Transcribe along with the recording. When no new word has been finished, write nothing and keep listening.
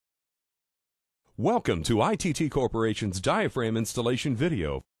Welcome to ITT Corporation's diaphragm installation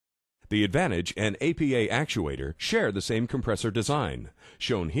video. The Advantage and APA actuator share the same compressor design.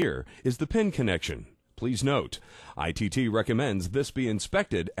 Shown here is the pin connection. Please note, ITT recommends this be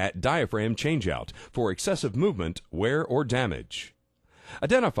inspected at diaphragm changeout for excessive movement, wear, or damage.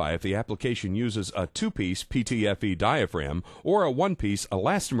 Identify if the application uses a two-piece PTFE diaphragm or a one-piece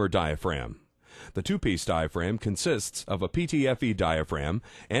elastomer diaphragm. The two-piece diaphragm consists of a PTFE diaphragm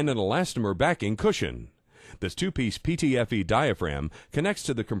and an elastomer backing cushion. This two-piece PTFE diaphragm connects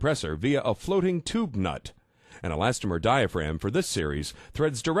to the compressor via a floating tube nut. An elastomer diaphragm for this series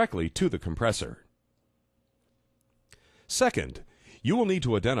threads directly to the compressor. Second, you will need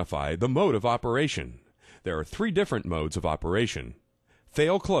to identify the mode of operation. There are three different modes of operation: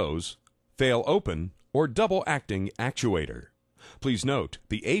 fail close, fail open, or double acting actuator. Please note,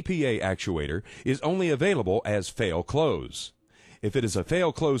 the APA actuator is only available as fail close. If it is a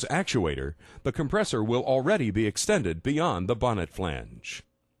fail close actuator, the compressor will already be extended beyond the bonnet flange.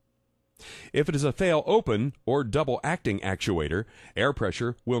 If it is a fail open or double acting actuator, air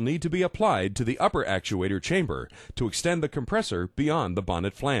pressure will need to be applied to the upper actuator chamber to extend the compressor beyond the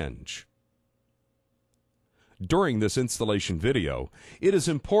bonnet flange. During this installation video, it is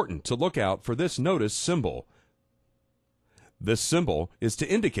important to look out for this notice symbol. This symbol is to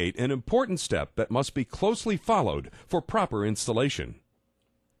indicate an important step that must be closely followed for proper installation.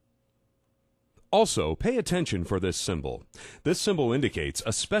 Also, pay attention for this symbol. This symbol indicates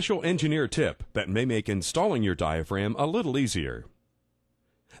a special engineer tip that may make installing your diaphragm a little easier.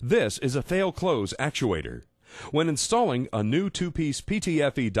 This is a fail close actuator. When installing a new two-piece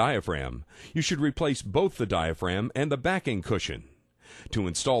PTFE diaphragm, you should replace both the diaphragm and the backing cushion. To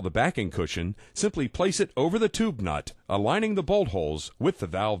install the backing cushion, simply place it over the tube nut, aligning the bolt holes with the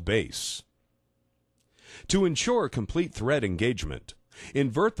valve base. To ensure complete thread engagement,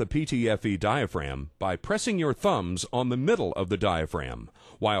 invert the PTFE diaphragm by pressing your thumbs on the middle of the diaphragm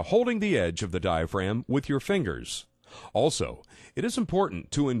while holding the edge of the diaphragm with your fingers. Also, it is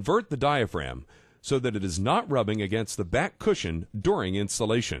important to invert the diaphragm so that it is not rubbing against the back cushion during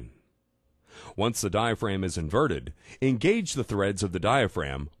installation. Once the diaphragm is inverted, engage the threads of the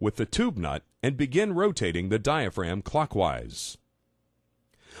diaphragm with the tube nut and begin rotating the diaphragm clockwise.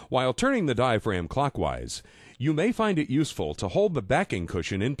 While turning the diaphragm clockwise, you may find it useful to hold the backing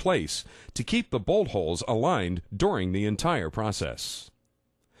cushion in place to keep the bolt holes aligned during the entire process.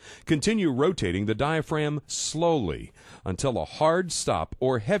 Continue rotating the diaphragm slowly until a hard stop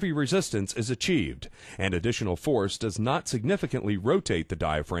or heavy resistance is achieved and additional force does not significantly rotate the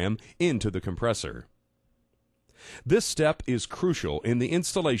diaphragm into the compressor. This step is crucial in the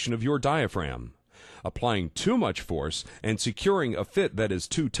installation of your diaphragm. Applying too much force and securing a fit that is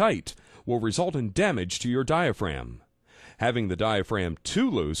too tight will result in damage to your diaphragm. Having the diaphragm too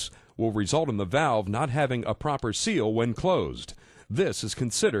loose will result in the valve not having a proper seal when closed. This is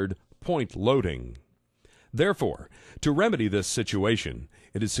considered point loading. Therefore, to remedy this situation,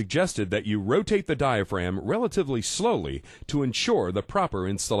 it is suggested that you rotate the diaphragm relatively slowly to ensure the proper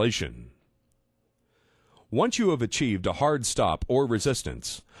installation. Once you have achieved a hard stop or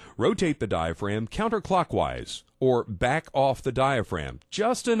resistance, rotate the diaphragm counterclockwise or back off the diaphragm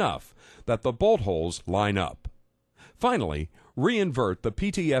just enough that the bolt holes line up. Finally, re-invert the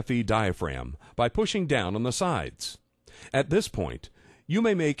PTFE diaphragm by pushing down on the sides. At this point, you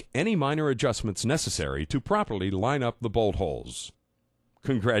may make any minor adjustments necessary to properly line up the bolt holes.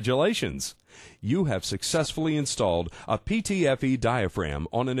 Congratulations! You have successfully installed a PTFE diaphragm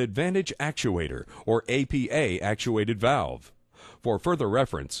on an Advantage Actuator or APA actuated valve. For further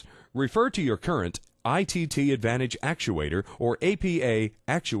reference, refer to your current ITT Advantage Actuator or APA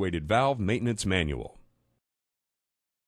actuated valve maintenance manual.